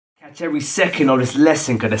Catch every second of this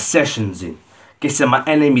lesson cause the session's in. Guessing my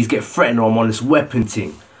enemies get threatened or I'm on this weapon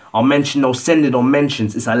ting. I'll mention no sending or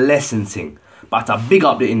mentions, it's a lesson ting. But I big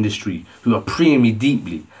up the industry who are preying me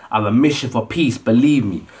deeply. I have a mission for peace, believe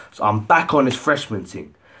me. So I'm back on this freshman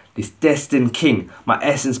ting. This destined king, my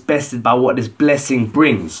essence bested by what this blessing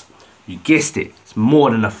brings. You guessed it, it's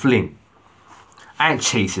more than a fling. I ain't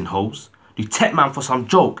chasing hoes. You tech man for some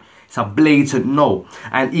joke. It's a blatant no.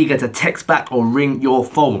 I ain't eager to text back or ring your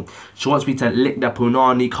phone. She wants me to lick the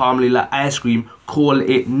punani calmly like ice cream, call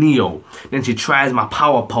it Neo. Then she tries my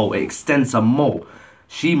power pole, it extends some more.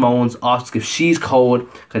 She moans, asks if she's cold,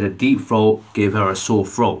 cause the deep throat gave her a sore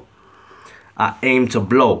throat. I aim to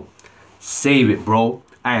blow. Save it, bro.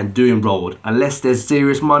 I ain't doing road. Unless there's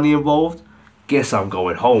serious money involved, guess I'm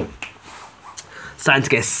going home. Starting to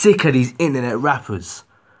get sick of these internet rappers.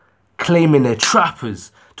 Claiming they're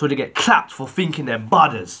trappers till they get clapped for thinking they're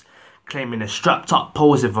budders. Claiming they're strapped up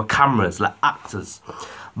posing for cameras like actors.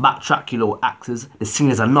 Backtrack, you little actors, the scene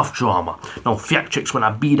is enough drama. No theatrics when I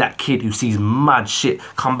be that kid who sees mad shit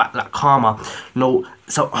come back like karma. No,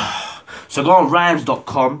 so go on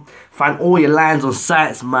rhymes.com, find all your lines on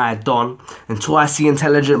sites, my don. Until I see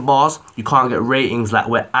intelligent bars, you can't get ratings like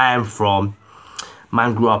where I am from.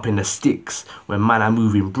 Man grew up in the sticks, when man are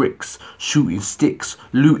moving bricks, shooting sticks,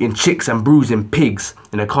 looting chicks and bruising pigs.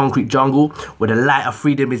 In a concrete jungle, where the light of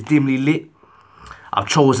freedom is dimly lit, I've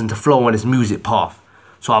chosen to flow on this music path.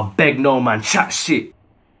 So I beg no man, chat shit.